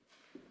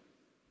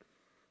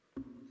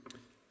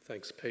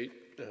Thanks, Pete.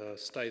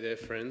 Stay there,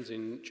 friends,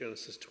 in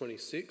Genesis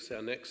 26,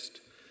 our next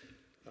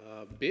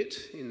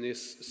bit in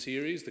this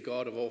series, The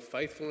God of All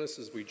Faithfulness,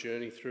 as we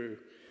journey through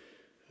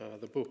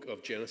the book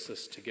of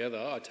Genesis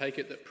together. I take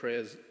it that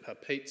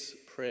Pete's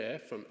prayer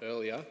from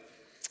earlier,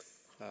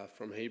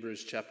 from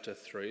Hebrews chapter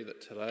 3,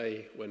 that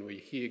today, when we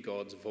hear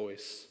God's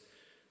voice,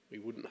 we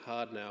wouldn't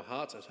harden our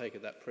hearts. I take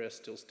it that prayer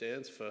still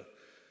stands for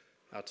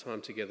our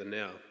time together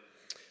now.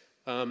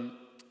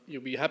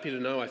 You'll be happy to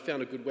know I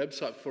found a good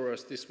website for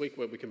us this week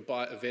where we can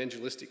buy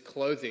evangelistic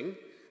clothing.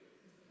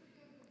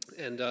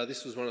 And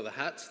this was one of the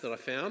hats that I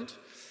found.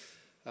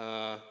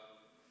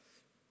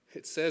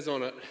 It says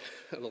on it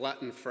a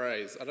Latin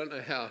phrase. I don't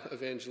know how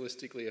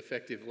evangelistically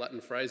effective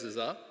Latin phrases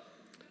are.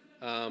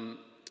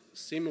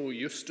 Simul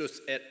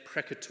justus et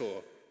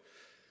precator,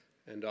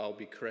 and I'll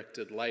be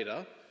corrected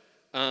later,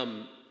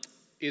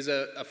 is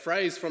a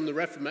phrase from the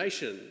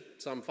Reformation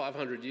some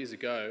 500 years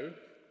ago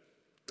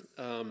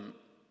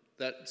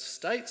that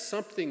states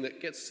something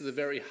that gets to the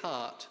very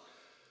heart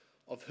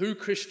of who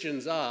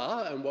Christians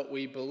are and what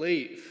we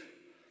believe.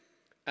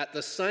 At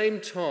the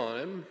same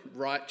time,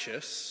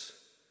 righteous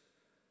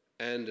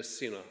and a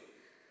sinner.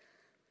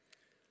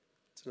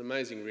 It's an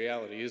amazing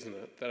reality, isn't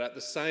it? That at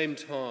the same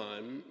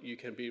time, you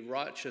can be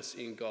righteous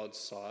in God's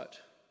sight,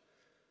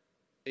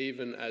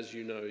 even as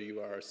you know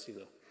you are a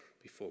sinner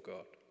before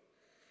God.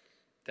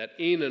 That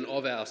in and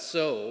of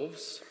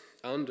ourselves,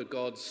 under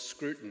God's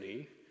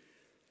scrutiny,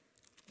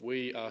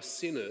 we are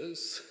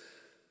sinners,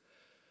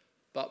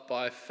 but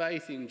by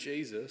faith in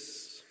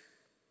Jesus,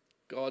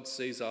 God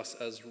sees us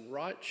as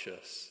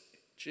righteous.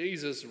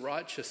 Jesus'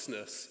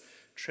 righteousness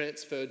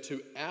transferred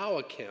to our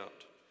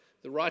account.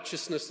 The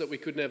righteousness that we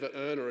could never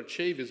earn or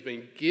achieve has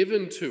been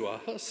given to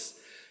us,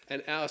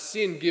 and our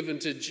sin given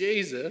to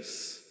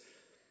Jesus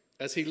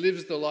as he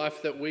lives the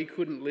life that we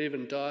couldn't live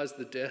and dies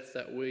the death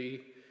that we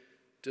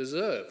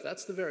deserve.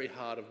 That's the very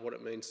heart of what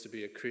it means to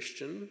be a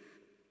Christian.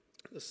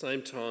 At the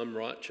same time,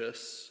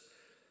 righteous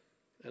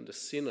and a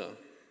sinner.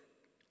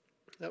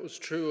 That was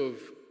true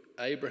of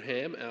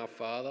Abraham, our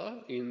father,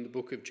 in the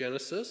book of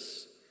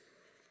Genesis,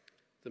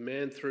 the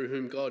man through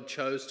whom God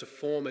chose to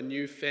form a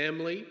new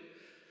family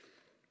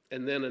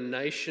and then a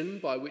nation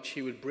by which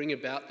he would bring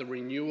about the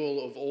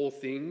renewal of all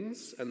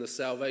things and the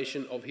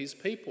salvation of his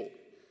people.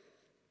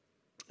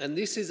 And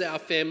this is our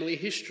family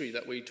history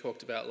that we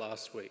talked about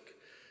last week.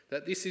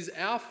 That this is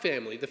our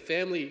family, the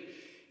family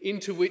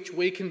into which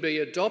we can be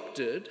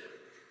adopted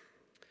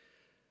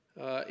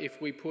if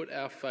we put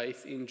our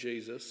faith in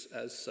Jesus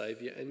as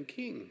Saviour and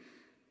King.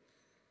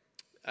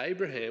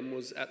 Abraham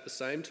was at the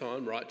same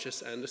time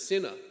righteous and a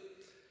sinner.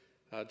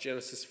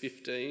 Genesis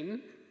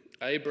 15,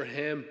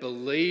 Abraham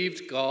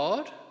believed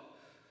God,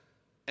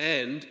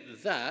 and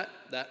that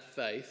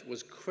faith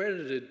was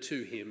credited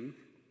to him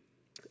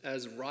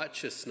as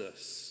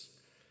righteousness.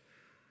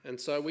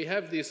 And so we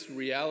have this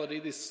reality,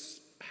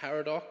 this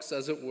paradox,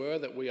 as it were,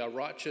 that we are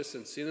righteous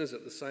and sinners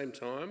at the same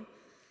time,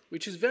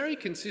 which is very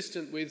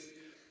consistent with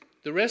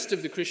the rest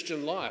of the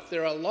Christian life.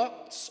 There are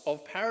lots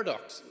of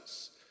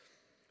paradoxes,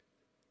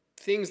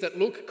 things that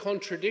look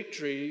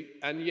contradictory,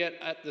 and yet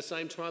at the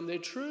same time they're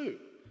true.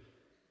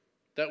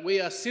 That we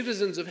are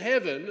citizens of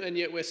heaven, and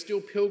yet we're still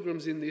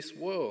pilgrims in this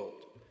world.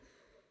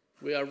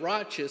 We are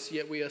righteous,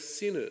 yet we are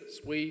sinners.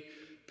 We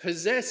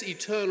possess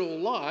eternal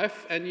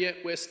life, and yet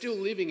we're still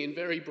living in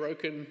very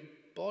broken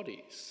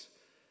bodies.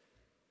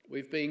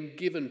 We've been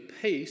given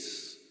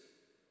peace,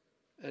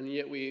 and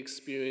yet we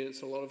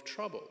experience a lot of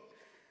trouble.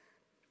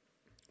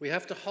 We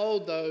have to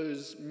hold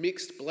those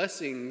mixed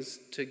blessings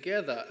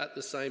together at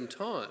the same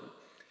time,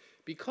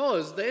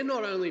 because they're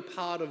not only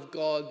part of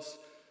God's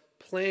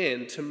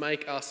plan to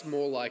make us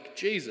more like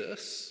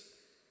Jesus,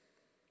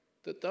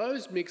 that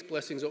those mixed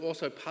blessings are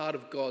also part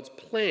of God's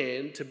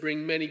plan to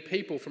bring many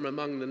people from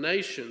among the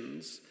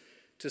nations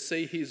to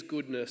see his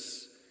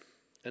goodness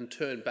and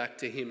turn back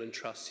to him and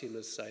trust him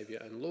as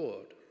Saviour and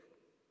Lord.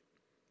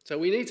 So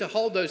we need to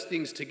hold those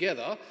things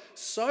together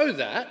so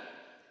that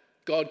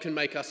God can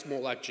make us more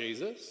like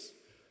Jesus.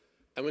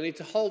 And we need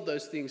to hold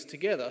those things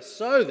together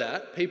so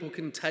that people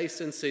can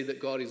taste and see that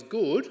God is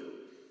good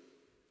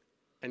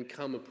and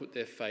come and put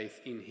their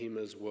faith in him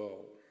as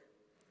well.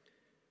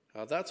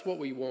 That's what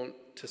we want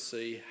to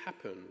see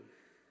happen.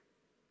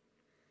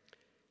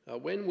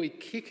 When we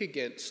kick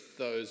against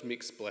those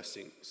mixed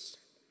blessings,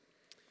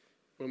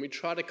 when we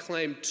try to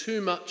claim too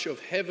much of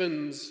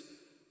heaven's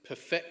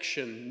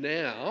perfection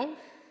now,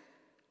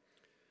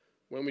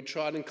 when we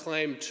try to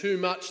claim too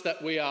much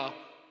that we are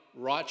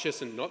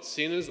righteous and not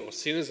sinners, or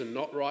sinners and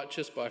not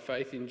righteous by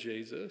faith in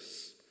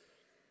Jesus,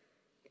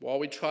 while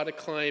we try to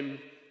claim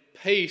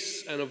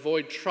peace and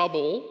avoid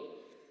trouble,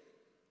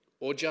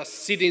 or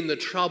just sit in the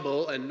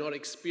trouble and not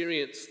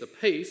experience the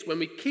peace, when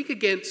we kick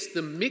against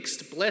the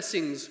mixed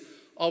blessings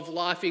of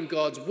life in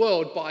God's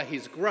world by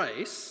his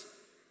grace,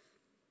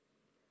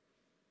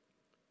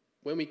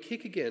 when we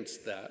kick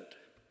against that,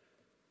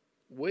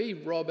 we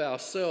rob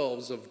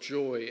ourselves of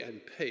joy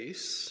and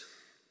peace,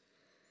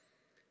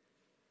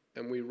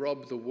 and we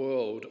rob the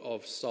world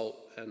of salt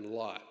and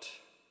light.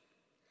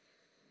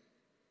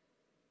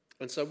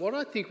 And so what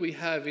I think we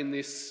have in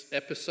this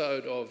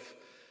episode of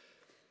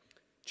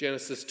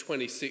Genesis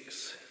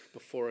 26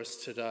 before us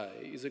today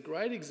is a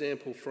great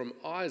example from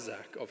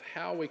Isaac of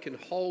how we can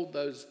hold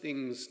those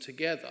things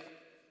together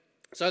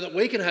so that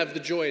we can have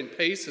the joy and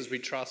peace as we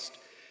trust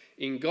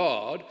in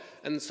God,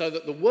 and so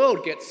that the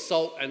world gets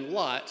salt and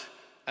light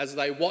as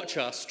they watch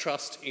us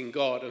trust in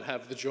God and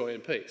have the joy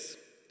and peace.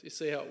 Do you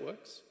see how it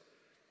works?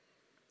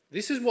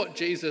 This is what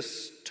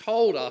Jesus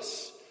told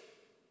us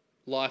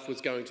life was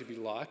going to be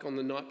like on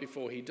the night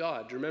before he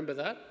died. Do you remember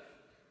that?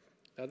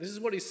 Now, this is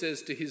what he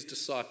says to his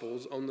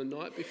disciples on the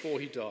night before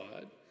he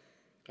died,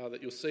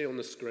 that you'll see on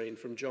the screen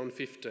from John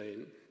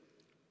 15.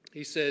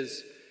 He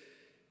says,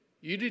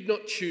 "You did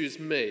not choose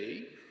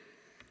me,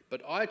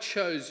 but I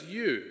chose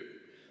you."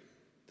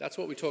 That's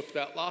what we talked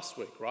about last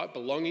week, right?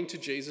 Belonging to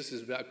Jesus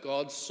is about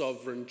God's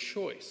sovereign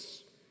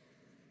choice.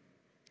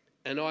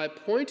 "And I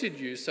appointed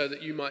you so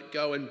that you might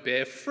go and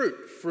bear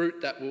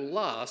fruit that will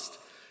last,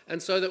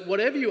 and so that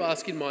whatever you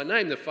ask in my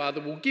name, the Father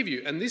will give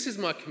you. And this is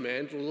my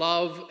command,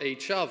 love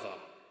each other."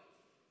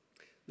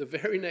 The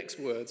very next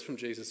words from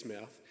Jesus'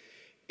 mouth.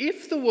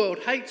 "If the world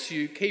hates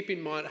you, keep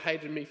in mind it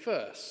hated me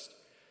first.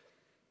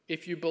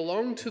 If you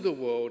belong to the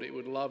world, it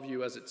would love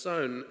you as its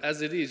own.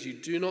 As it is, you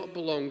do not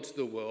belong to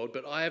the world,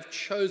 but I have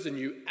chosen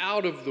you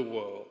out of the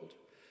world."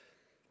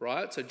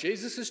 Right? So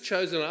Jesus has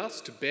chosen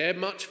us to bear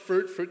much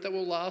fruit that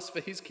will last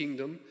for his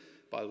kingdom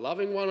by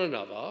loving one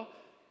another.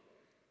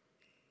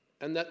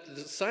 And at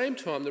the same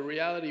time, the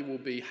reality will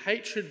be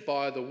hatred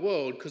by the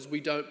world because we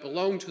don't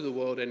belong to the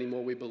world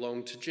anymore, we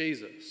belong to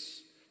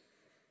Jesus.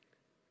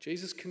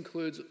 Jesus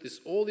concludes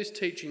all this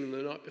teaching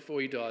the night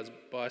before he dies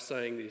by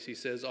saying this. He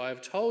says, "I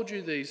have told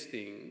you these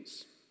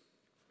things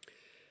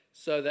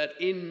so that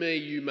in me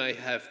you may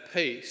have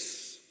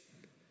peace."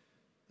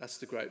 That's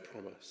the great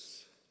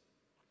promise.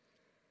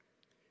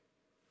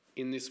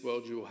 "In this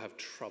world you will have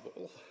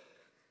trouble,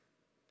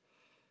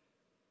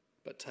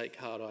 but take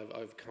heart, I've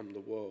overcome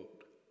the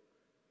world."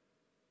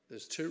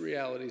 There's two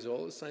realities all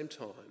at the same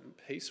time: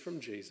 peace from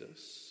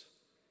Jesus,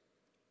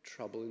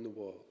 trouble in the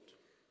world.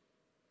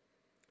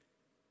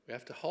 We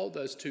have to hold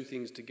those two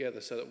things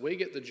together so that we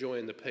get the joy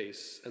and the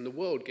peace, and the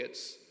world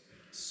gets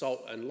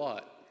salt and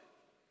light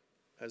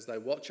as they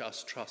watch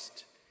us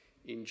trust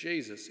in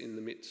Jesus in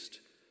the midst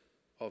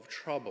of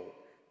trouble.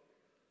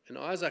 And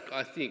Isaac,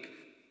 I think,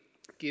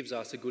 gives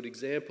us a good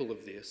example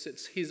of this.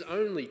 It's his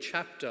only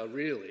chapter,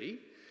 really,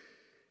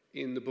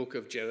 in the book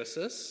of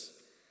Genesis.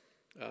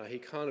 He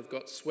kind of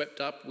got swept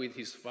up with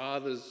his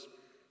father's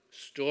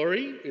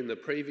story in the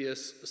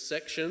previous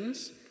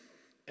sections.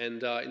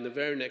 And in the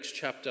very next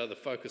chapter, the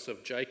focus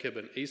of Jacob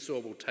and Esau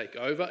will take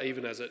over,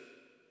 even as it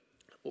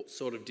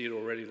sort of did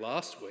already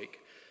last week.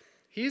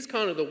 Here's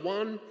kind of the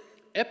one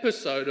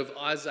episode of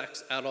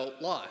Isaac's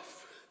adult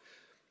life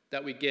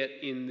that we get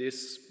in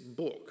this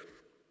book,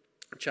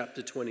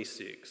 chapter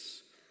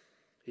 26.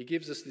 He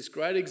gives us this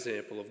great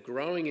example of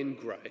growing in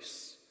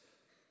grace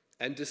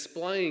and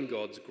displaying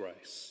God's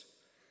grace.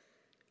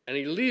 And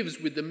he lives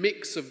with the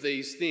mix of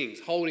these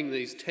things, holding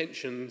these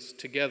tensions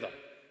together.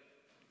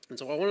 And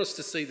so I want us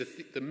to see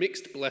the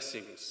mixed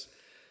blessings.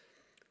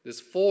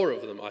 There's 4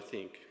 of them, I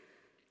think.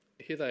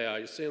 Here they are,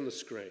 you see on the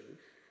screen.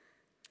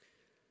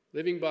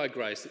 Living by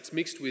grace, it's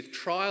mixed with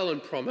trial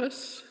and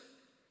promise.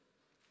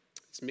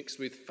 It's mixed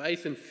with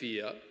faith and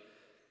fear.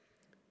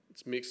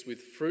 It's mixed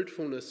with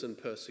fruitfulness and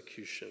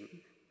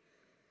persecution.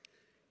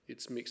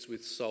 It's mixed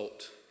with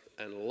salt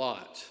and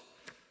light.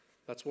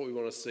 That's what we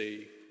want to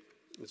see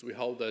as we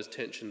hold those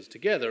tensions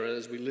together and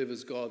as we live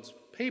as God's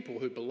people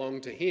who belong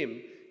to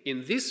him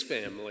in this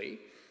family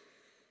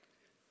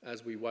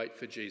as we wait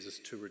for Jesus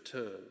to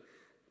return.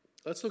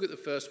 Let's look at the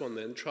first one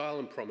then, trial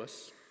and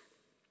promise.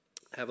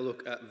 Have a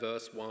look at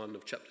verse 1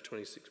 of chapter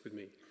 26 with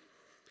me.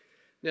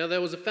 "Now there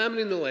was a famine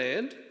in the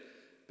land,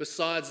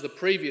 besides the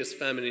previous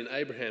famine in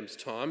Abraham's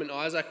time, and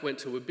Isaac went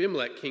to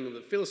Abimelech, king of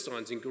the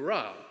Philistines, in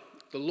Gerar.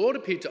 The Lord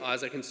appeared to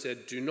Isaac and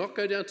said, 'Do not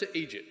go down to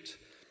Egypt.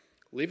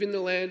 Live in the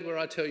land where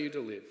I tell you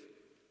to live.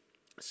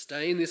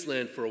 Stay in this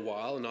land for a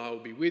while, and I will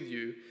be with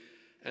you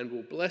and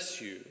will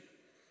bless you.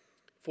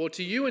 For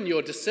to you and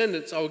your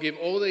descendants I will give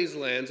all these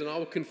lands, and I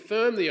will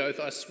confirm the oath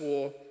I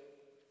swore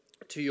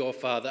to your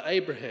father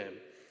Abraham.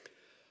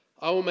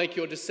 I will make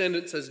your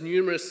descendants as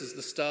numerous as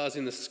the stars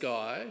in the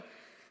sky,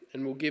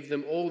 and will give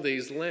them all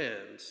these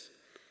lands.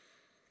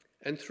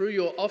 And through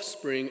your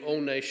offspring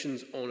all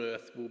nations on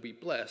earth will be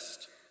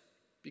blessed,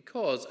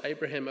 because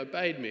Abraham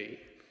obeyed me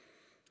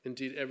and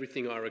did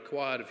everything I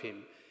required of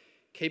him,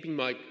 keeping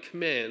my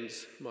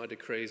commands, my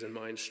decrees, and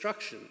my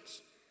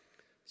instructions.'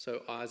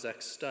 So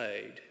Isaac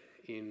stayed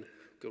in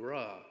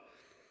Gerar."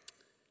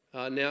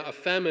 Now, a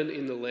famine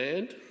in the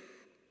land,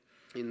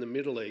 in the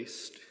Middle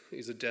East,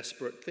 is a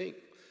desperate thing.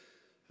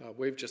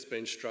 We've just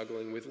been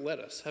struggling with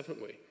lettuce, haven't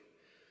we?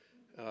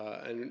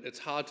 And it's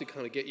hard to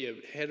kind of get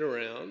your head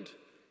around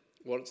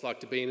what it's like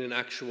to be in an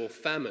actual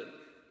famine,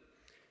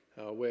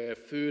 where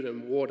food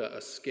and water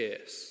are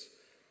scarce,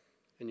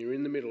 and you're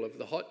in the middle of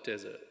the hot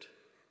desert,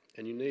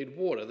 and you need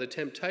water. The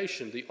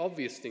temptation, the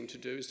obvious thing to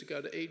do is to go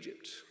to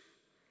Egypt.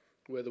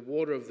 where the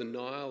water of the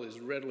Nile is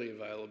readily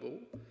available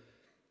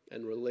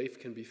and relief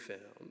can be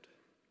found.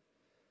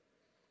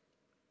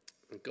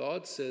 And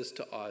God says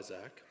to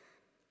Isaac,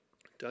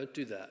 don't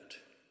do that.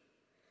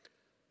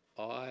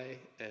 I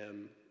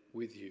am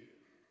with you.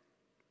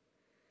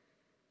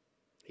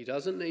 He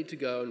doesn't need to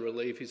go and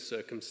relieve his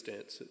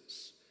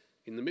circumstances.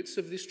 In the midst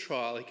of this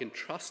trial, he can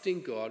trust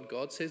in God.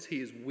 God says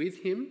he is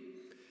with him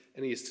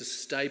and he is to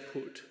stay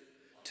put,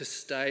 to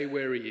stay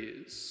where he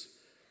is.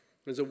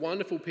 There's a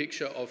wonderful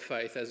picture of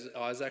faith as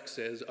Isaac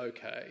says,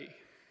 okay.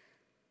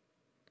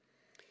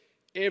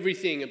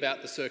 Everything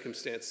about the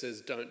circumstance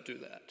says don't do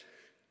that.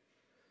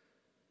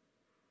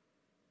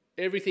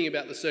 Everything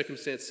about the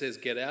circumstance says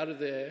get out of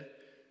there.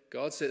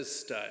 God says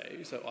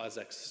stay, so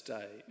Isaac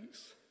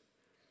stays.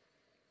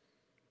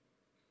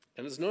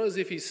 And it's not as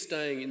if he's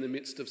staying in the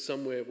midst of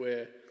somewhere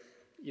where,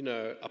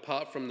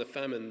 apart from the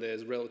famine,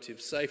 there's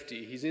relative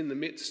safety. He's in the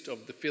midst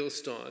of the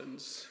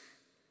Philistines.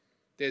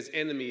 There's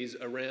enemies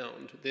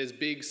around. There's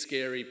big,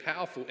 scary,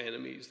 powerful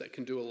enemies that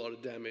can do a lot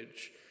of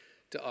damage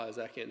to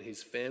Isaac and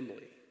his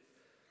family.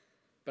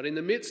 But in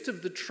the midst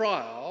of the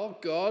trial,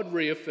 God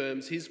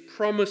reaffirms his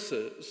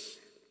promises.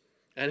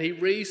 And he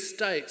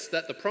restates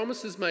that the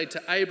promises made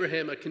to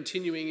Abraham are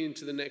continuing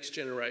into the next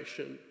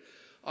generation.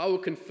 I will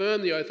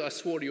confirm the oath I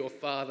swore to your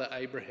father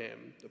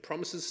Abraham. The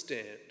promises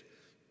stand.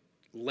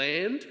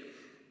 Land,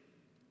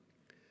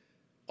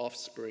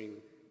 offspring,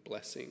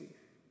 blessing.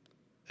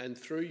 And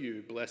through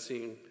you,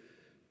 blessing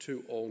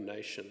to all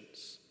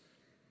nations.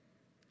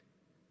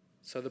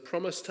 So the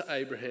promise to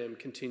Abraham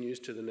continues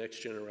to the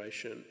next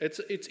generation.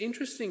 It's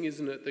interesting,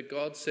 isn't it, that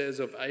God says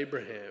of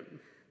Abraham,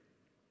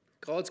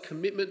 God's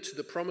commitment to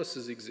the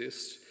promises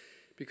exists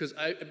because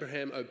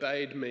Abraham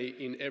obeyed me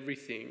in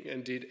everything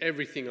and did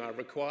everything I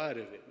required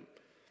of him.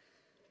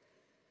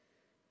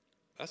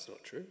 That's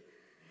not true.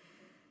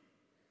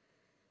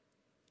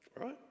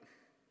 Right?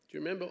 Do you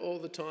remember all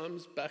the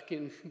times back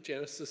in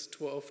Genesis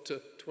 12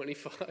 to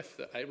 25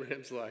 that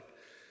Abraham's like,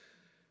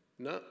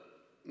 no,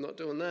 not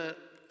doing that.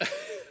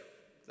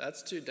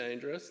 That's too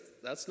dangerous.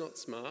 That's not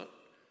smart.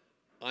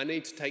 I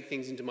need to take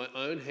things into my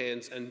own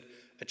hands and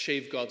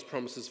achieve God's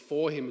promises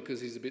for him because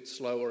he's a bit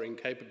slow or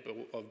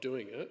incapable of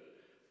doing it.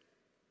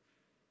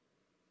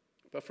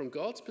 But from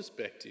God's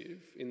perspective,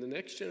 in the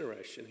next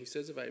generation, he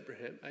says of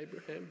Abraham,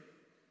 Abraham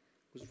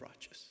was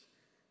righteous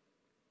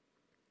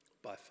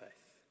by faith.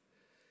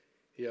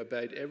 He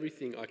obeyed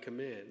everything I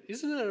command.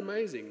 Isn't it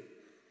amazing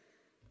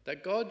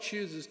that God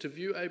chooses to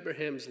view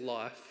Abraham's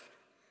life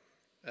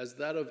as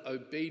that of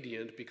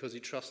obedient because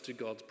he trusted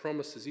God's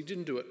promises? He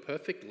didn't do it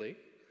perfectly.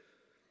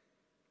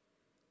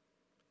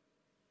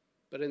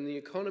 But in the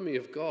economy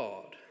of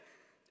God,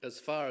 as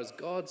far as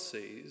God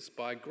sees,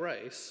 by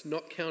grace,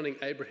 not counting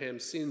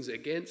Abraham's sins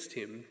against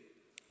him,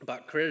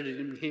 but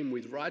crediting him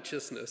with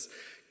righteousness,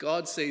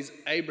 God sees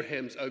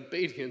Abraham's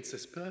obedience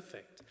as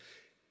perfect.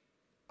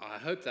 I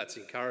hope that's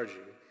encouraging.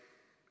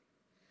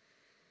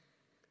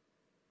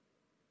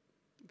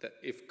 That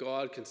if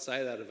God can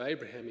say that of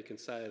Abraham, he can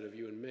say it of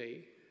you and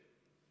me.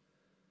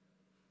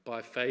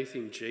 By faith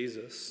in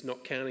Jesus,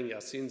 not counting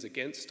our sins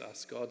against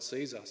us, God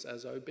sees us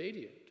as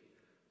obedient,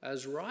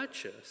 as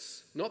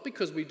righteous, not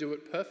because we do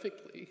it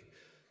perfectly,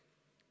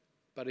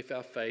 but if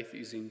our faith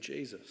is in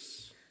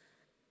Jesus.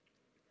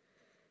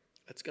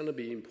 It's going to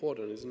be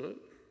important, isn't it?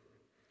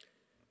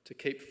 To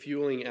keep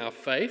fueling our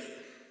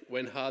faith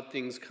when hard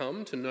things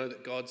come, to know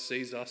that God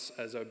sees us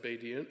as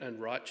obedient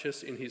and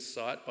righteous in his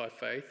sight by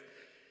faith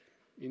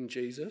in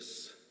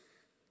Jesus.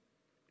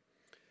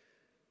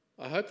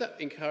 I hope that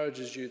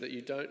encourages you that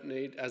you don't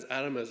need, as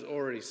Adam has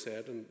already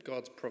said, and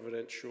God's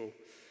providential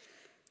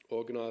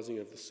organising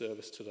of the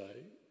service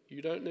today,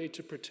 you don't need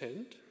to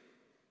pretend.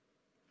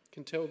 You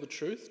can tell the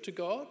truth to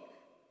God.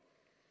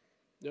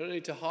 You don't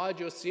need to hide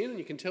your sin, and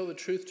you can tell the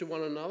truth to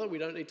one another. We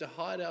don't need to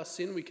hide our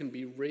sin. We can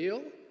be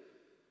real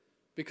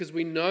because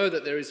we know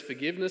that there is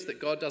forgiveness,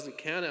 that God doesn't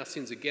count our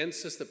sins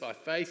against us, that by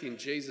faith in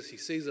Jesus he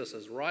sees us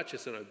as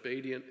righteous and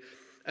obedient.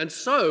 And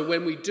so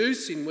when we do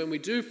sin, when we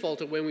do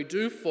falter, when we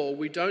do fall,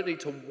 we don't need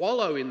to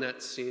wallow in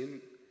that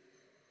sin,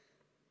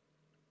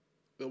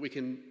 but we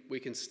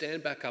can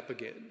stand back up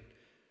again,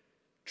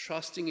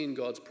 trusting in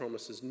God's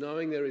promises,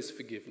 knowing there is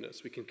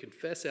forgiveness. We can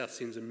confess our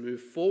sins and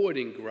move forward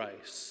in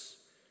grace.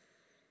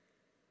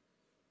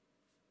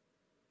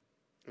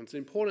 And it's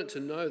important to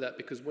know that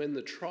because when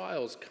the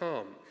trials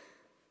come,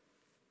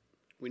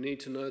 we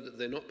need to know that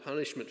they're not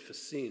punishment for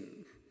sin.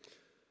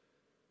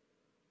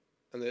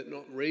 And they're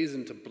not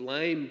reason to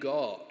blame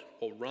God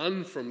or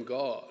run from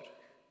God,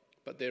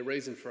 but they're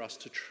reason for us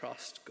to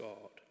trust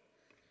God.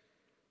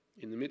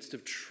 In the midst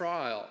of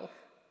trial,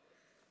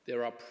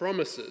 there are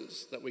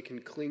promises that we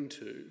can cling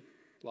to,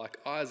 like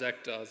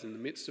Isaac does in the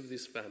midst of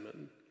this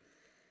famine,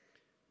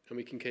 and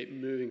we can keep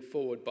moving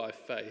forward by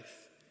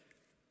faith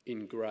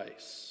in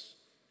grace.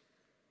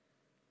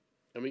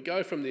 And we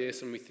go from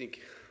this and we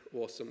think,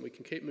 awesome, we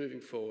can keep moving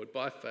forward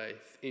by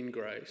faith in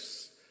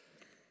grace.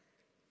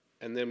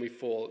 And then we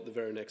fall at the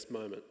very next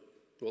moment.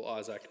 Well,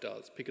 Isaac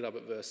does. Pick it up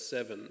at verse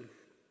 7,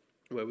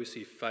 where we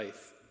see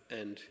faith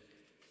and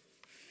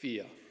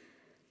fear.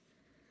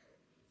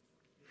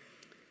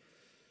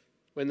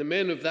 When the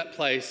men of that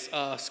place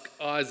asked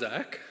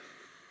Isaac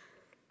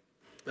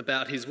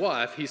about his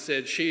wife, he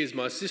said, "She is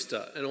my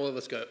sister." And all of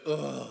us go,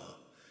 "Oh,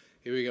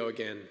 here we go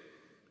again."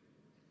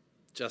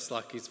 Just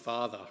like his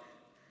father.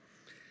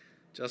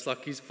 Just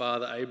like his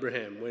father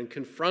Abraham. When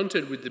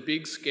confronted with the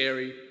big,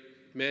 scary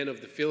men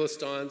of the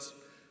Philistines,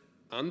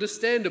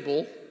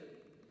 understandable,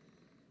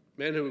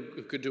 men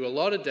who could do a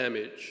lot of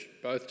damage,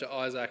 both to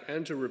Isaac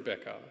and to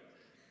Rebekah,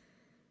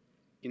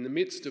 in the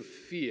midst of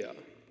fear,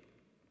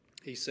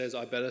 he says,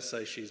 "I better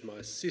say she's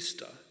my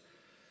sister.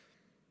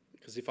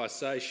 Because if I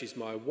say she's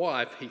my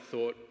wife," he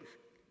thought,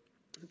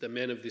 "the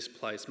men of this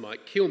place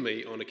might kill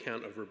me on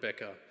account of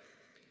Rebekah,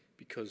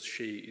 because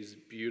she is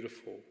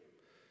beautiful."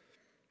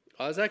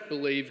 Isaac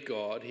believed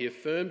God, he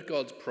affirmed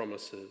God's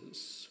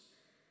promises,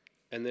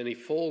 and then he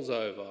falls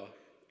over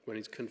when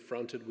he's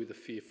confronted with a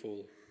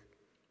fearful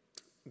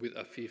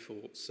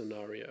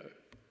scenario.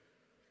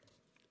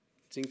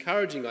 It's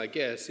encouraging, I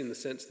guess, in the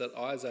sense that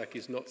Isaac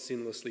is not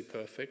sinlessly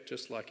perfect,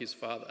 just like his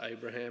father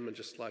Abraham and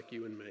just like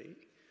you and me.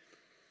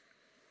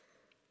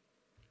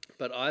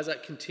 But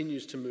Isaac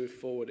continues to move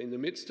forward. In the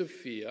midst of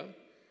fear,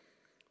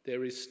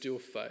 there is still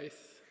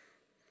faith.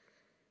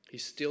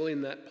 He's still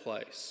in that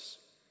place.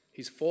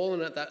 He's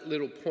fallen at that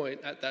little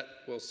point,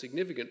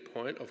 significant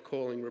point of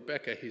calling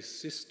Rebekah his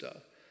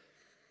sister.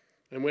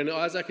 And when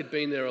Isaac had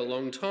been there a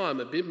long time,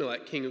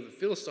 Abimelech, king of the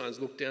Philistines,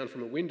 looked down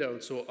from a window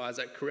and saw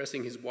Isaac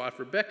caressing his wife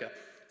Rebekah.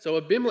 So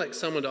Abimelech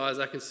summoned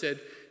Isaac and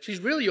said, "She's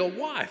really your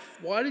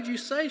wife. Why did you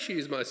say she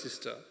is my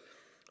sister?"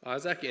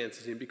 Isaac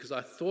answered him, "Because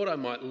I thought I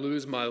might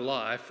lose my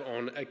life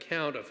on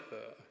account of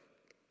her."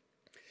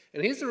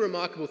 And here's the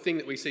remarkable thing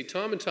that we see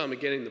time and time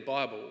again in the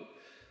Bible,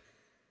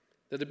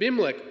 that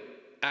Abimelech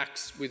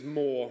acts with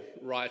more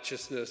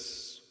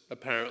righteousness,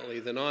 apparently,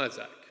 than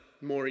Isaac,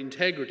 more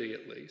integrity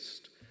at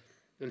least.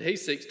 And he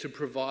seeks to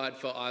provide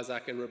for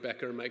Isaac and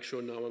Rebekah and make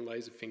sure no one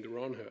lays a finger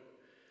on her.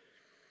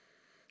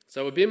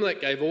 So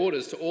Abimelech gave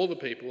orders to all the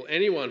people,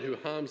 "Anyone who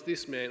harms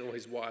this man or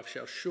his wife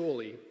shall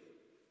surely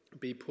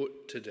be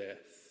put to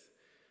death."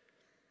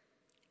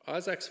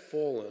 Isaac's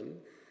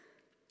fallen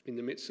in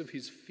the midst of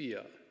his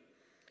fear,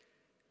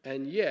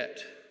 and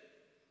yet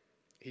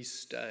he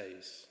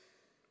stays.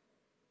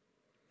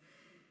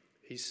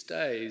 He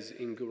stays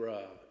in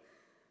Gerar.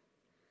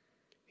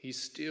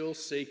 He's still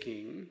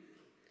seeking,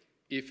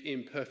 if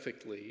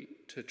imperfectly,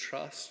 to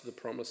trust the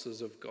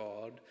promises of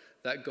God,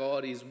 that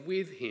God is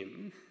with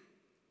him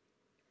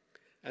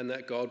and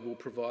that God will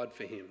provide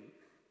for him.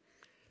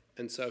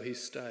 And so he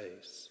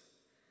stays.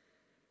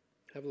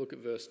 Have a look at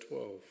verse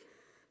 12.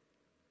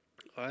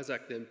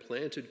 Isaac then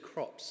planted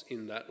crops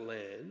in that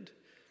land,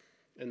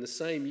 and the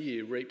same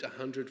year reaped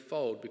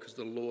 100-fold, because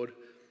the Lord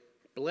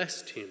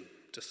blessed him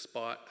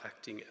despite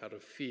acting out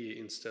of fear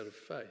instead of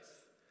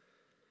faith.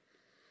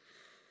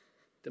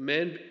 The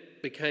man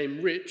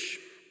became rich,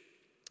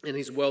 and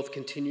his wealth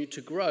continued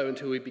to grow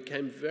until he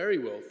became very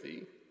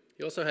wealthy.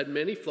 He also had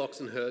many flocks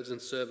and herds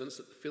and servants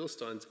that the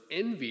Philistines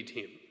envied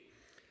him.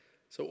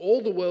 So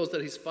all the wells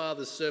that his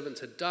father's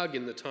servants had dug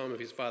in the time of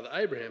his father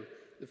Abraham,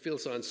 the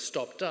Philistines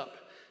stopped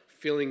up,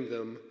 filling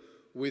them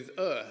with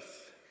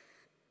earth.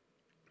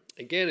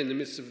 Again, in the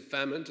midst of a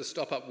famine, to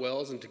stop up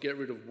wells and to get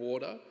rid of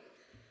water,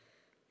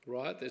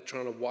 right? They're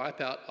trying to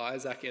wipe out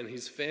Isaac and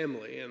his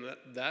family, and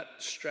that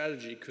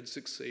strategy could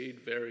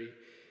succeed very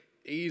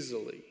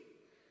easily.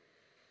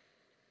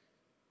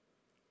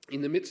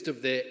 In the midst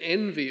of their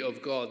envy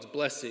of God's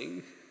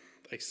blessing,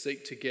 they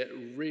seek to get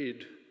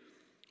rid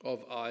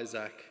of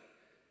Isaac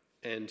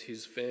and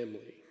his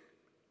family.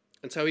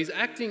 And so he's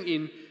acting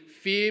in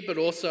fear but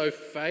also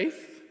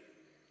faith.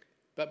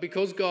 But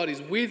because God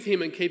is with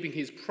him and keeping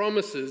his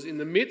promises, in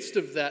the midst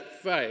of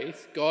that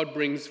faith, God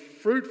brings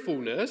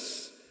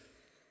fruitfulness.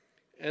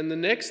 And the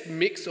next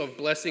mix of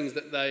blessings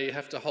that they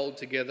have to hold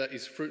together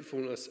is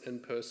fruitfulness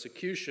and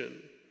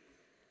persecution.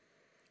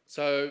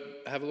 So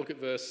have a look at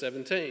verse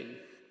 17.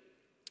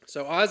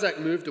 So Isaac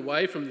moved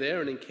away from there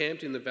and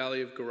encamped in the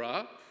valley of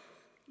Gerar,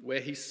 where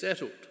he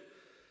settled.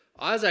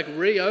 Isaac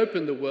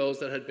reopened the wells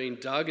that had been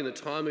dug in the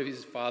time of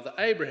his father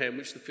Abraham,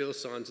 which the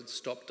Philistines had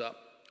stopped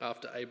up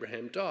after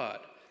Abraham died.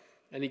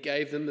 And he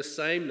gave them the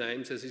same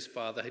names as his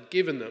father had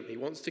given them. He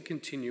wants to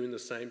continue in the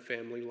same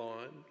family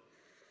line.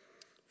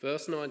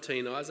 Verse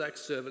 19,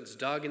 Isaac's servants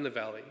dug in the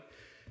valley,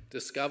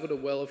 discovered a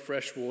well of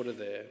fresh water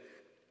there.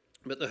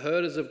 But the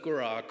herders of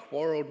Gerar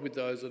quarrelled with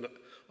those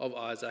of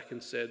Isaac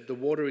and said, "The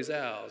water is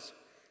ours."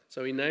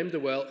 So he named the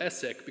well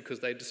Esek, because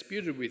they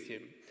disputed with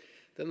him.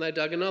 Then they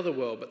dug another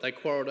well, but they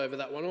quarrelled over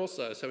that one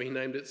also, so he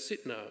named it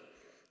Sitnah.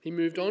 He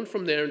moved on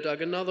from there and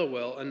dug another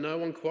well, and no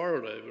one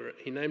quarrelled over it.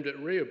 He named it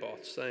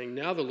Rehoboth, saying,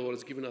 "Now the Lord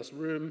has given us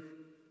room,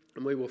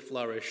 and we will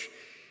flourish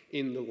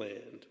in the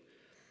land."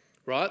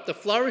 Right? The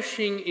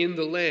flourishing in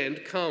the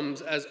land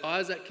comes as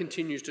Isaac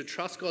continues to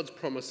trust God's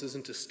promises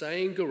and to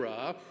stay in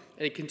Gerar,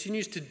 and he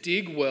continues to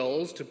dig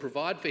wells to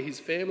provide for his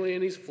family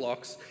and his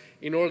flocks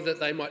in order that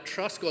they might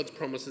trust God's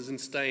promises and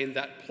stay in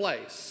that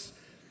place.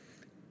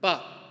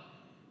 But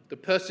the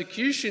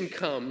persecution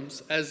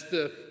comes as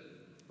the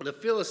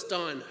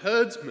Philistine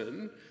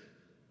herdsmen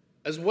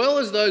as well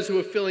as those who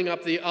are filling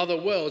up the other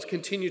wells,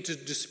 continue to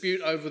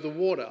dispute over the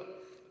water.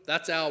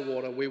 That's our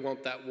water, we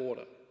want that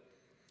water.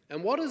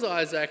 And what does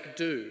Isaac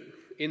do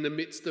in the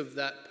midst of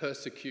that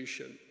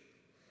persecution?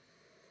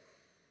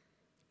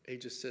 He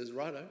just says,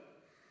 righto,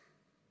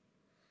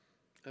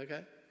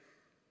 okay,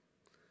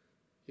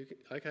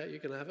 you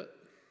can have it.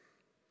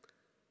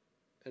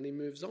 And he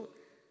moves on.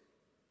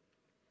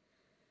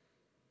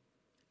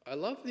 I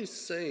love this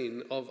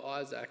scene of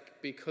Isaac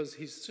because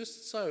he's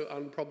just so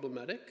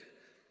unproblematic.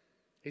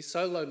 He's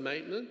so low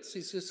maintenance.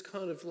 He's just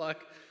kind of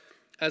like,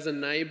 as a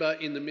neighbour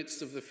in the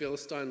midst of the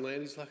Philistine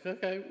land, he's like,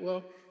 okay,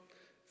 well,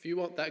 if you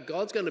want that,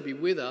 God's going to be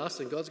with us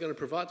and God's going to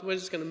provide, we're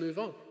just going to move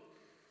on.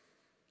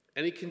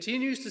 And he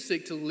continues to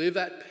seek to live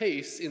at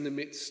peace in the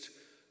midst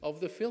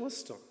of the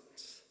Philistines.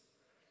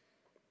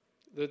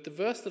 The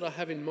verse that I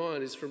have in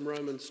mind is from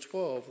Romans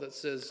 12 that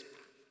says,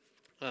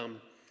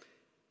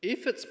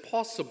 if it's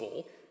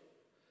possible,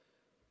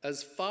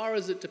 as far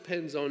as it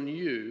depends on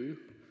you,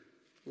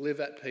 live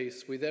at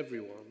peace with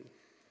everyone.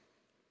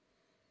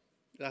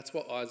 That's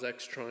what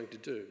Isaac's trying to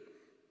do.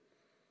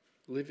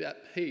 Live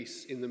at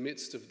peace in the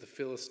midst of the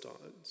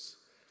Philistines,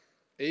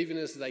 even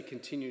as they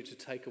continue to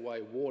take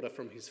away water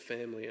from his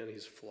family and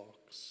his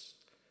flocks.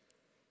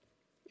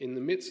 In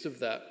the midst of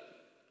that,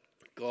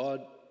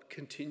 God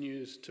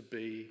continues to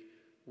be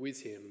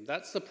with him.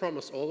 That's the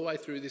promise all the way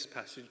through this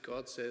passage.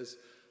 God says,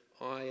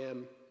 I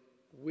am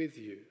with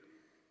you.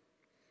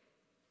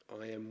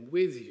 I am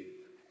with you,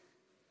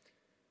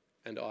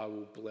 and I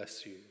will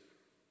bless you.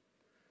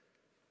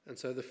 And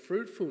so the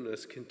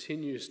fruitfulness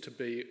continues to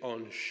be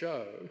on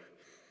show,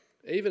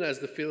 even as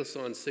the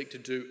Philistines seek to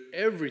do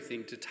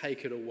everything to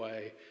take it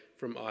away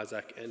from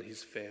Isaac and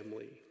his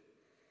family.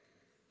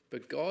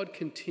 But God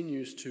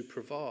continues to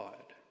provide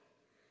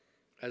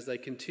as they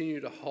continue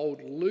to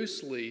hold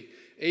loosely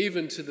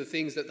even to the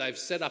things that they've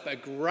set up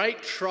at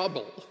great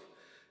trouble,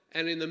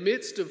 and in the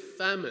midst of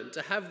famine,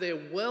 to have their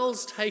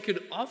wells taken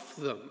off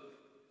them.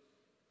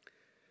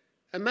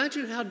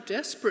 Imagine how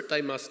desperate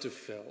they must have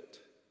felt.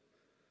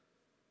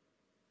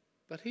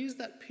 But here's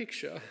that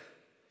picture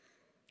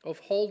of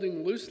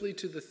holding loosely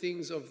to the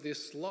things of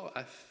this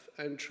life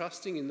and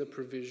trusting in the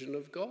provision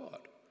of God.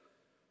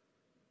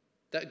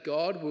 That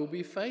God will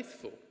be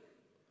faithful.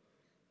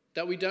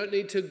 That we don't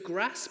need to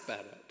grasp at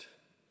it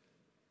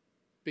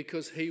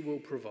because he will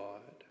provide.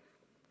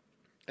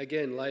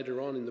 Again,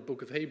 later on in the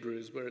book of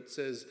Hebrews, where it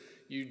says,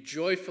 you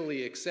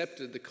joyfully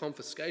accepted the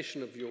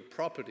confiscation of your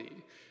property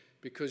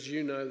because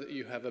you know that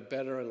you have a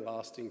better and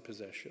lasting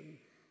possession.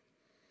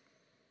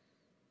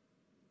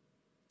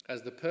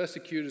 As the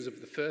persecutors of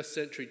the first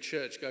century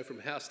church go from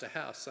house to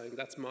house saying,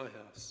 that's my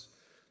house,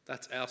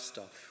 that's our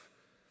stuff,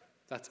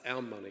 that's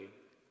our money.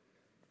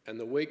 And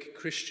the weak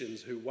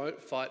Christians who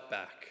won't fight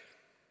back,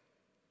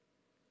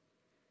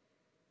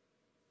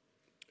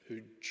 who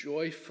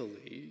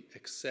joyfully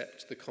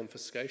accept the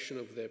confiscation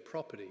of their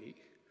property,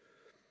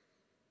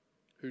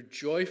 who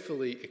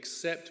joyfully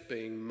accept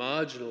being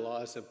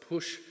marginalised and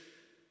pushed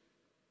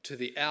to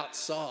the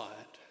outside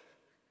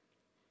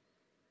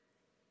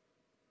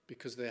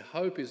because their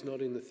hope is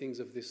not in the things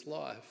of this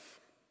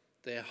life.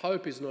 Their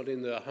hope is not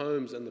in the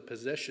homes and the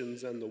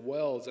possessions and the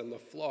wells and the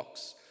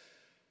flocks.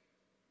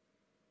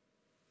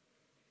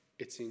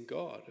 It's in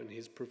God and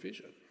his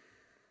provision.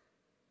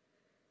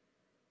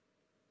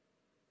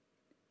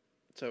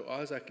 So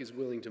Isaac is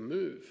willing to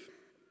move.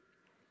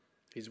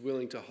 He's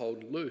willing to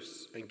hold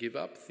loose and give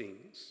up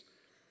things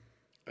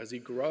as he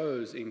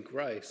grows in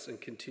grace and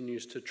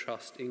continues to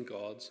trust in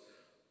God's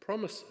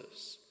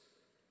promises.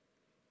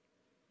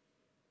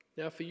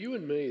 Now, for you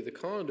and me, the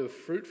kind of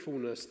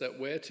fruitfulness that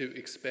we're to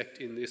expect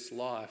in this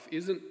life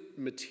isn't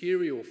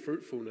material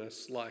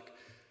fruitfulness like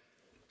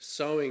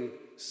sowing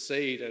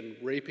seed and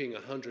reaping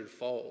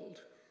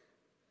 100-fold.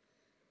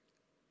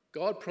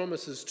 God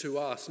promises to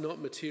us not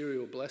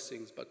material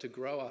blessings, but to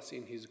grow us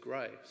in his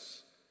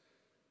grace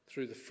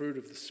through the fruit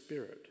of the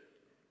Spirit.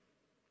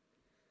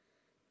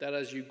 That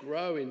as you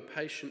grow in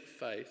patient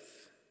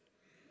faith,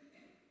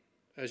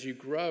 as you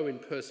grow in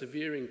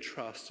persevering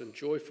trust and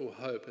joyful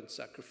hope and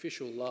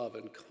sacrificial love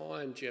and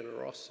kind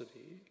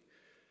generosity,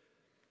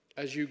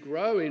 as you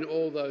grow in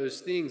all those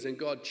things and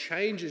God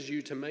changes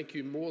you to make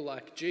you more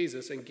like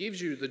Jesus and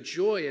gives you the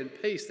joy and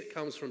peace that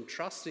comes from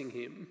trusting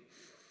him,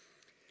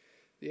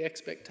 the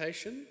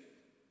expectation,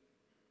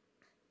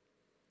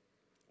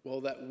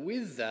 well, that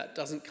with that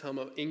doesn't come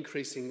an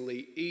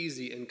increasingly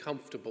easy and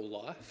comfortable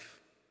life.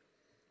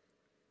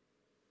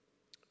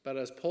 But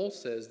as Paul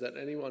says, that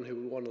anyone who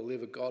would want to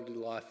live a godly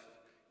life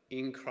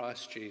in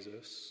Christ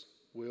Jesus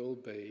will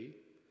be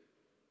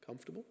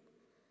comfortable,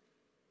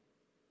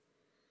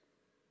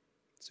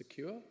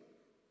 secure.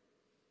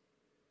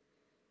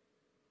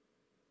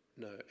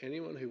 No,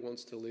 anyone who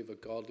wants to live a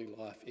godly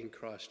life in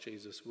Christ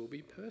Jesus will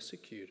be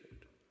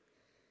persecuted,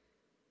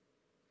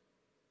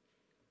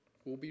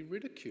 will be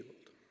ridiculed,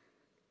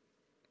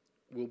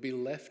 will be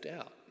left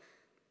out,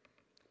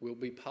 will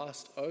be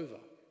passed over,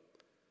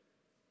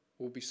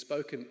 will be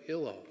spoken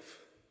ill of.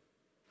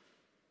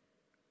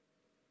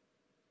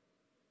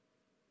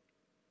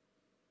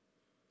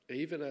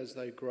 even as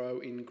they grow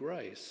in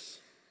grace,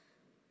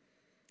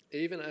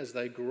 even as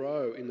they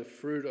grow in the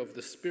fruit of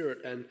the Spirit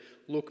and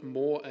look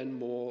more and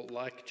more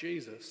like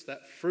Jesus.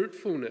 That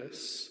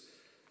fruitfulness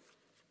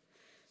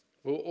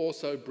will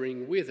also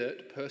bring with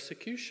it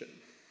persecution.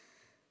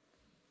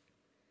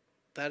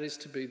 That is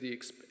to be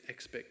the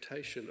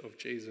expectation of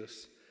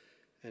Jesus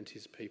and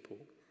his people.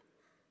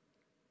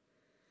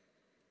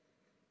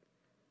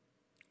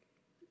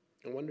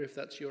 I wonder if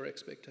that's your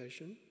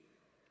expectation.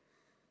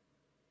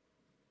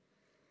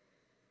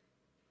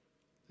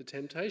 The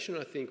temptation,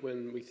 I think,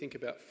 when we think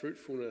about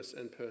fruitfulness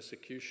and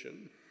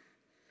persecution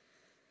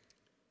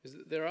is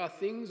that there are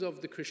things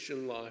of the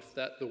Christian life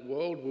that the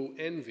world will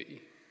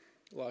envy,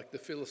 like the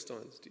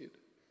Philistines did.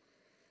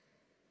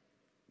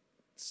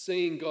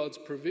 Seeing God's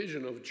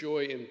provision of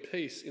joy and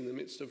peace in the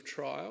midst of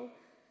trial,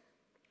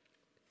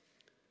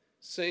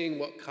 seeing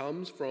what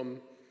comes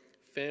from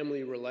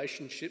family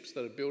relationships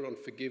that are built on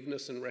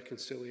forgiveness and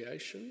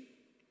reconciliation,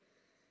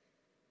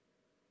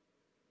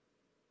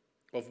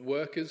 of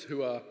workers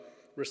who are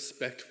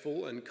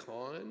respectful and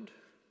kind,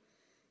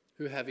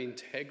 who have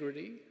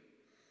integrity,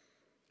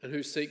 and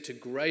who seek to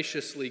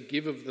graciously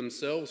give of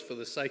themselves for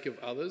the sake of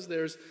others.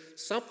 There's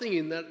something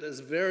in that that's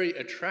very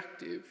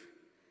attractive.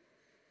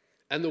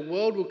 And the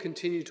world will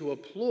continue to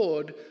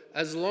applaud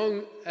as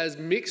long as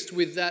mixed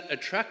with that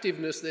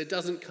attractiveness there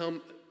doesn't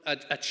come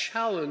a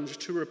challenge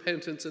to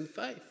repentance and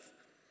faith.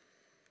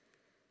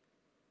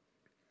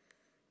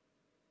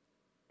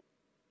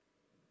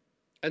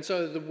 And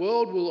so the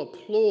world will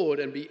applaud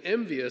and be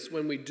envious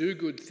when we do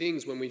good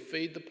things, when we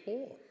feed the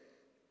poor.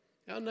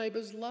 Our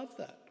neighbours love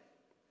that.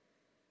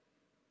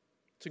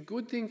 It's a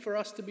good thing for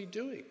us to be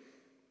doing.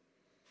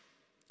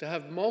 To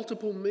have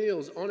multiple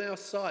meals on our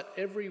site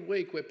every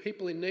week where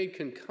people in need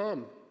can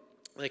come.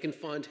 They can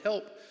find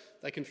help,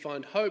 they can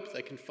find hope,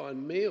 they can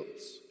find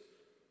meals.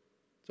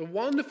 It's a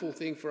wonderful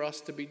thing for us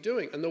to be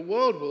doing, and the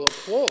world will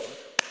applaud.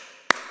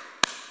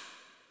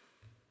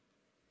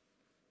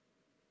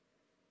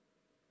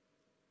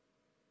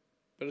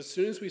 But as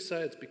soon as we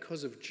say it's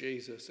because of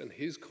Jesus and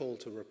his call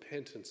to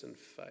repentance and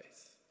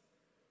faith,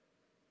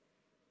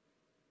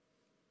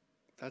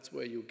 that's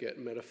where you'll get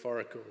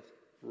metaphorical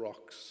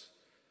rocks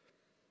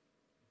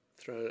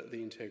thrown at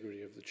the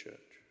integrity of the church.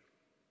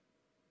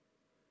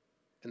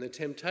 And the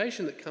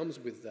temptation that comes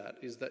with that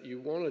is that you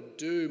want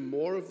to do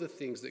more of the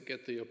things that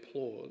get the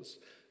applause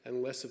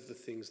and less of the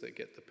things that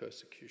get the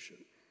persecution.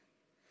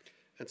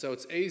 And so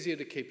it's easier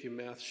to keep your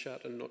mouth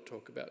shut and not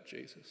talk about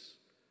Jesus.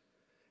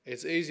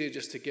 It's easier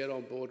just to get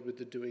on board with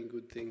the doing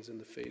good things and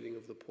the feeding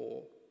of the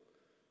poor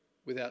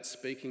without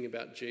speaking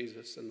about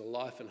Jesus and the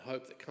life and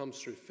hope that comes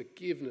through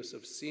forgiveness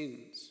of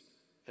sins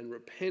and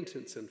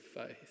repentance and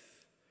faith.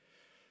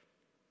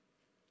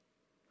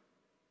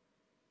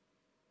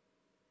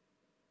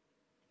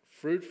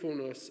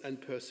 Fruitfulness and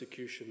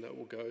persecution that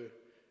will go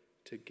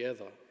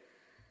together.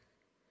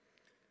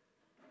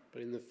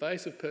 But in the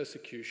face of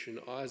persecution,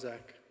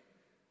 Isaac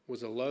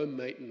was a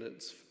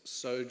low-maintenance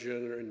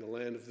sojourner in the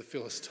land of the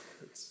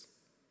Philistines.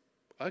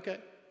 Okay.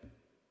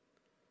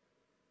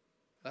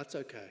 That's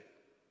okay.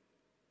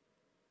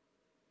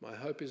 My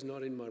hope is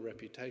not in my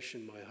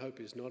reputation. My hope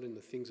is not in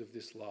the things of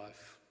this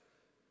life.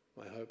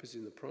 My hope is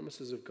in the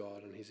promises of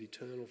God and his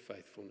eternal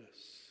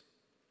faithfulness.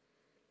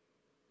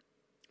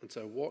 And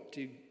so what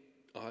did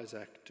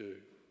Isaac do?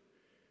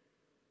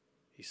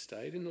 He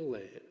stayed in the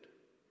land,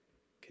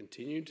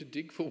 continued to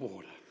dig for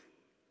water.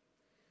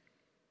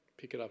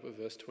 Pick it up at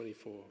verse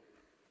 24.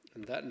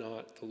 And that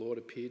night the Lord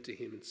appeared to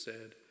him and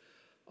said,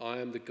 I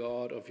am the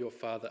God of your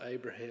father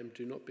Abraham.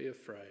 Do not be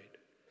afraid,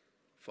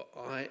 for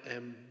I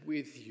am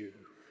with you.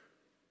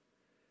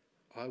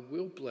 I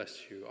will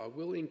bless you. I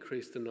will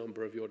increase the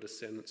number of your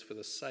descendants for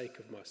the sake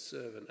of my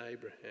servant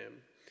Abraham.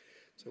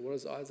 So what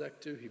does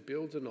Isaac do? He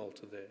builds an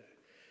altar there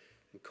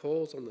and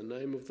calls on the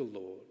name of the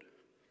Lord.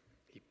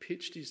 He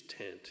pitched his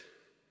tent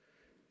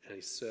and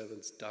his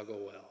servants dug a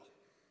well.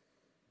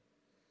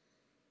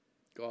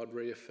 God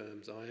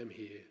reaffirms, I am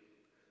here.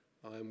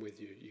 I am with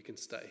you. You can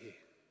stay here.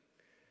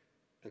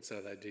 And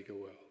so they dig a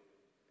well.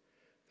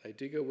 They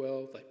dig a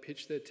well, they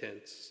pitch their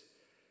tents,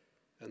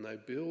 and they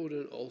build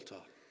an altar.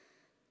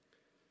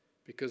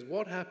 Because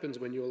what happens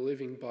when you're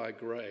living by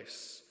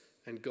grace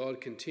and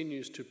God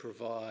continues to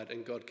provide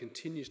and God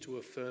continues to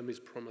affirm his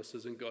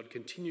promises and God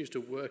continues to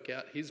work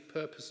out his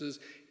purposes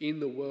in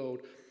the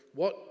world,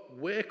 what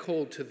we're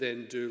called to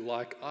then do,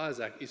 like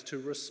Isaac, is to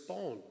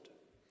respond.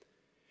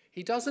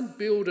 He doesn't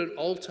build an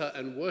altar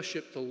and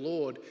worship the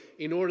Lord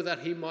in order that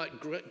he might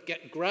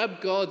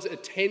grab God's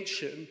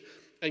attention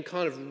and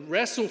kind of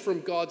wrestle from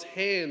God's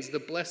hands the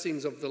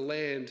blessings of the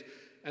land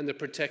and the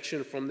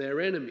protection from their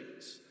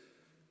enemies.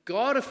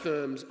 God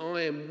affirms,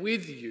 I am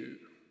with you.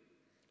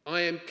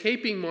 I am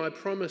keeping my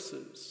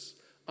promises.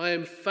 I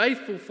am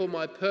faithful for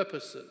my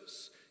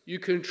purposes. You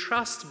can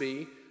trust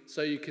me,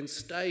 so you can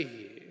stay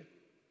here.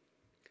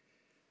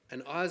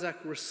 And Isaac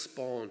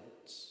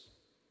responds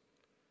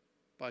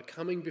by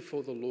coming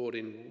before the Lord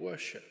in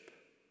worship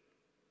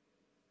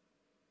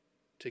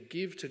to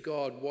give to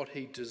God what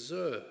he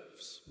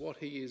deserves, what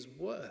he is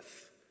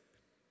worth.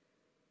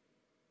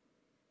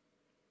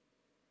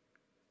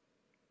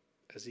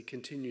 as he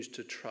continues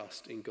to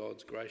trust in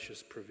God's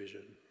gracious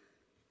provision.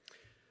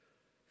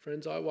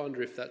 Friends, I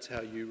wonder if that's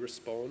how you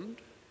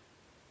respond.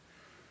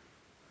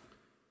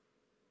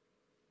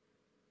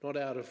 Not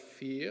out of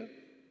fear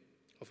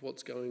of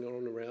what's going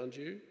on around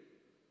you,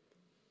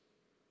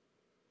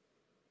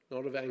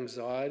 not of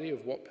anxiety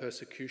of what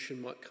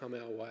persecution might come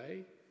our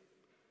way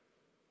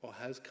or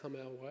has come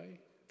our way,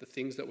 the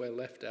things that we're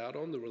left out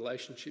on, the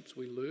relationships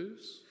we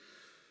lose,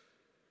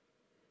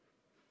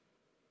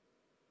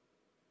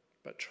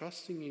 but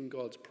trusting in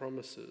God's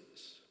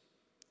promises.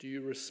 Do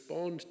you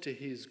respond to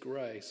his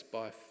grace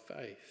by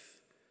faith,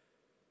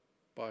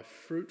 by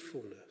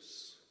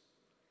fruitfulness,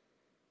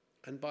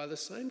 and by the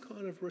same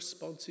kind of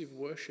responsive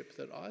worship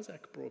that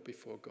Isaac brought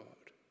before God?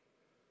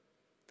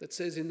 That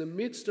says, in the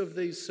midst of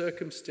these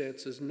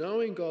circumstances,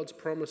 knowing God's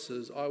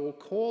promises, I will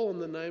call on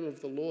the name of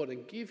the Lord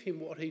and give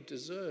him what he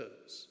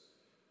deserves.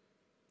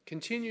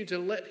 Continue to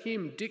let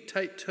him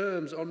dictate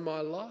terms on my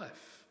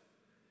life.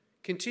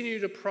 Continue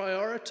to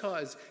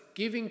prioritize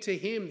giving to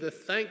him the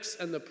thanks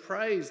and the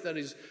praise that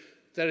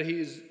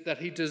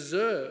he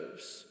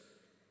deserves,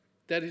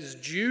 that is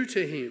due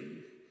to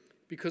him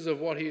because of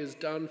what he has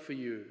done for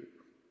you.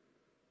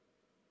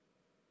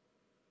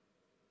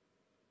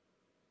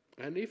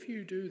 And if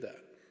you do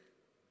that,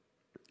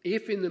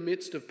 if in the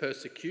midst of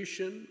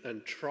persecution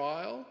and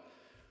trial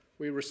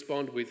we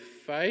respond with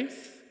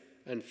faith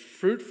and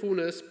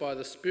fruitfulness by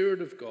the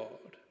Spirit of God,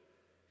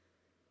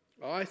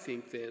 I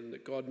think then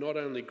that God not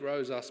only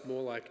grows us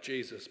more like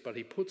Jesus, but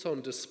he puts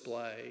on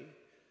display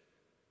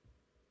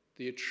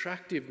the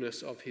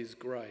attractiveness of his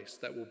grace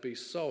that will be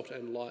salt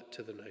and light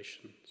to the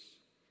nations.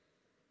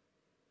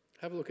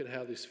 Have a look at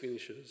how this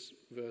finishes,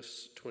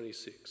 verse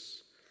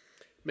 26.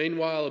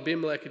 Meanwhile,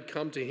 Abimelech had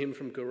come to him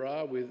from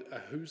Gerar with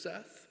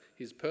Ahuzath,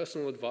 his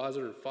personal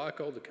advisor, and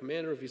Phicol, the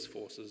commander of his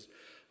forces.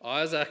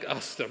 Isaac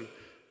asked them,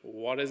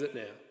 "What is it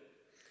now?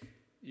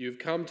 You've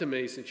come to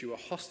me since you were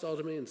hostile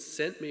to me and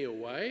sent me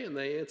away." And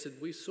they answered,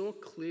 "We saw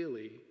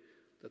clearly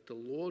that the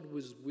Lord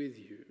was with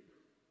you.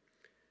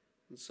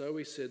 And so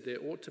we said,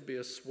 there ought to be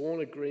a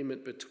sworn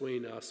agreement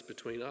between us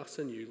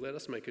and you. Let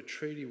us make a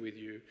treaty with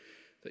you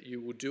that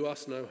you will do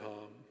us no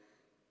harm,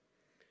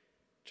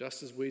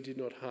 just as we did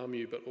not harm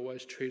you, but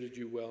always treated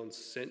you well and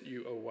sent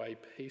you away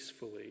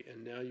peacefully.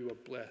 And now you are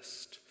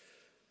blessed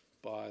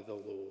by the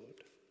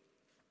Lord."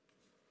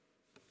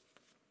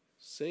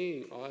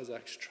 Seeing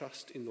Isaac's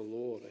trust in the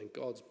Lord and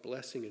God's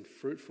blessing and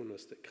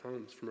fruitfulness that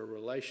comes from a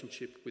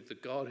relationship with the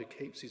God who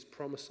keeps his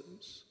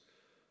promises,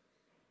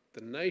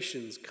 the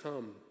nations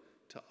come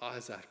to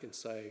Isaac and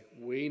say,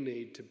 "We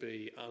need to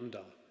be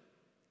under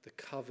the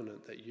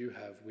covenant that you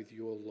have with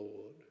your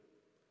Lord.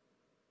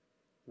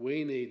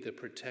 We need the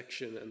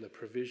protection and the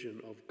provision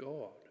of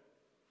God."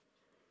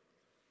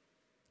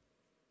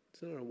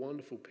 Isn't that a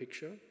wonderful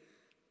picture?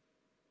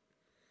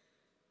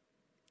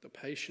 The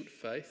patient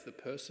faith, the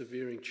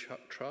persevering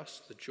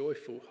trust, the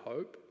joyful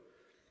hope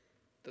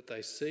that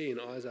they see in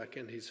Isaac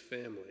and his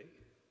family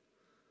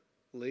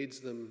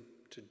leads them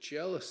to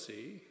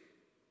jealousy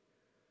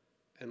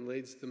and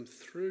leads them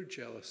through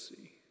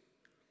jealousy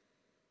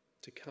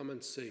to come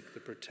and seek the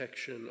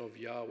protection of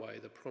Yahweh,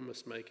 the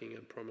promise-making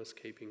and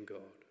promise-keeping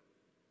God.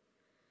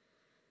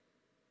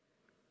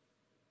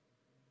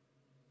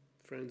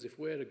 Friends, if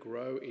we're to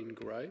grow in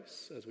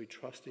grace as we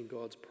trust in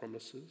God's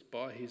promises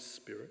by his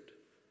Spirit,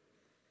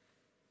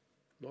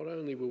 not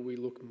only will we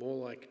look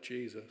more like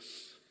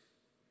Jesus,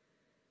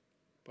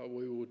 but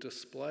we will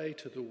display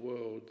to the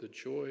world the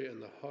joy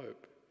and the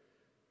hope,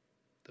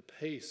 the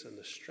peace and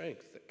the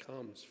strength that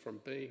comes from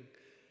being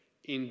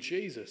in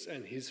Jesus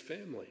and his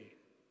family,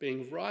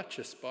 being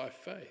righteous by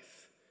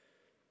faith.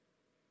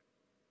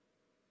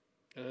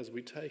 And as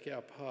we take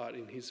our part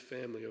in his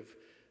family of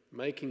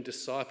making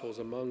disciples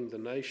among the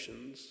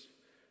nations,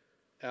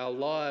 our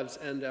lives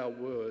and our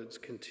words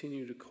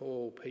continue to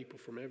call people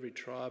from every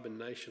tribe and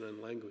nation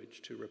and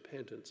language to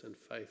repentance and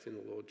faith in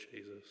the Lord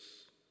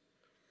Jesus.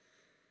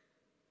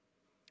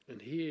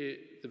 And here,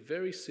 the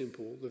very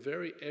simple, the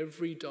very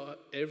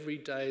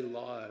everyday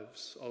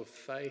lives of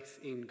faith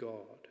in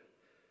God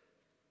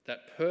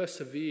that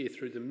persevere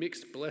through the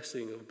mixed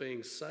blessing of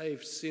being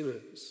saved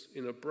sinners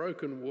in a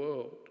broken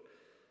world,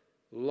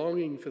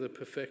 longing for the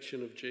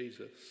perfection of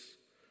Jesus.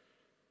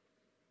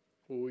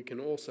 Well, we can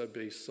also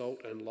be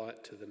salt and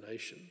light to the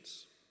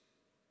nations,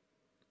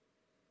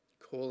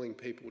 calling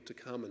people to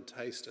come and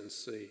taste and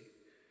see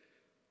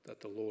that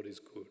the Lord is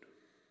good.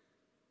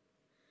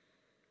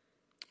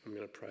 I'm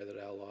going to pray that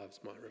our lives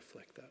might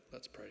reflect that.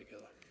 Let's pray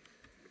together.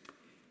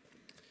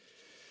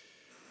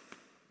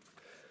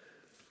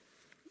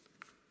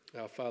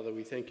 Our Father,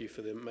 we thank you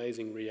for the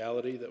amazing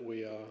reality that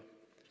we are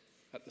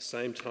at the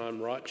same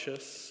time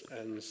righteous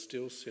and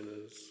still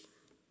sinners.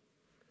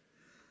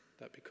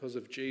 That because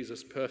of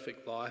Jesus'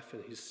 perfect life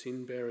and his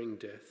sin-bearing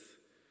death,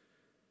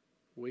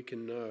 we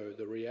can know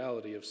the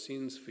reality of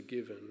sins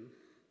forgiven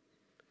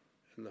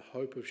and the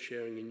hope of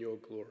sharing in your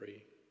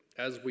glory.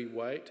 As we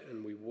wait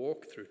and we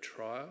walk through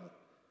trial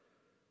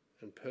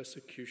and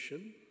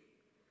persecution,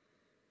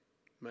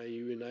 may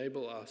you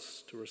enable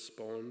us to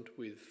respond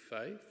with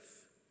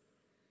faith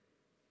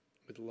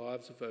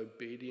lives of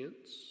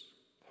obedience,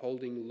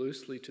 holding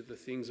loosely to the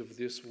things of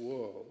this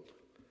world,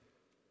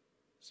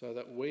 so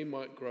that we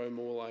might grow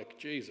more like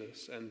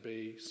Jesus and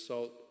be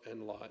salt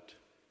and light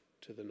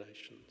to the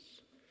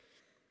nations.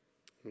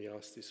 We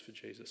ask this for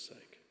Jesus'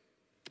 sake.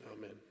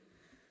 Amen.